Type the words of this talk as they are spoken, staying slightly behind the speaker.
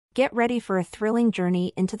Get ready for a thrilling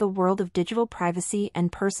journey into the world of digital privacy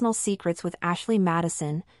and personal secrets with Ashley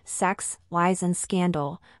Madison, Sex, Lies and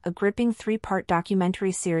Scandal, a gripping 3-part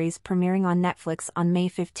documentary series premiering on Netflix on May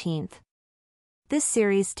 15th. This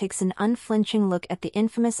series takes an unflinching look at the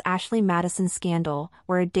infamous Ashley Madison scandal,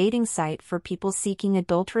 where a dating site for people seeking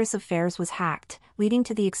adulterous affairs was hacked, leading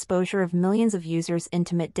to the exposure of millions of users'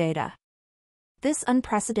 intimate data. This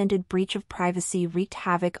unprecedented breach of privacy wreaked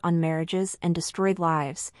havoc on marriages and destroyed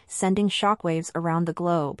lives, sending shockwaves around the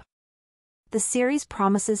globe. The series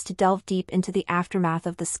promises to delve deep into the aftermath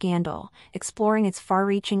of the scandal, exploring its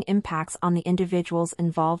far-reaching impacts on the individuals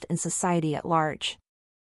involved and society at large.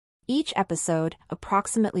 Each episode,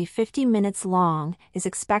 approximately 50 minutes long, is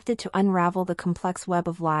expected to unravel the complex web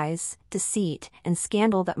of lies, deceit, and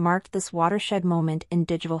scandal that marked this watershed moment in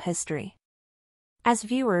digital history. As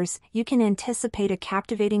viewers, you can anticipate a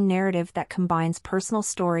captivating narrative that combines personal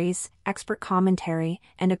stories, expert commentary,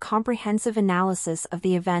 and a comprehensive analysis of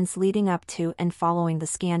the events leading up to and following the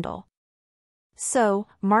scandal. So,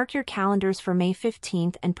 mark your calendars for May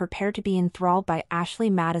 15th and prepare to be enthralled by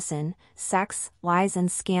Ashley Madison, Sex, Lies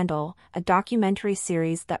and Scandal, a documentary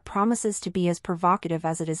series that promises to be as provocative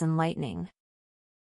as it is enlightening.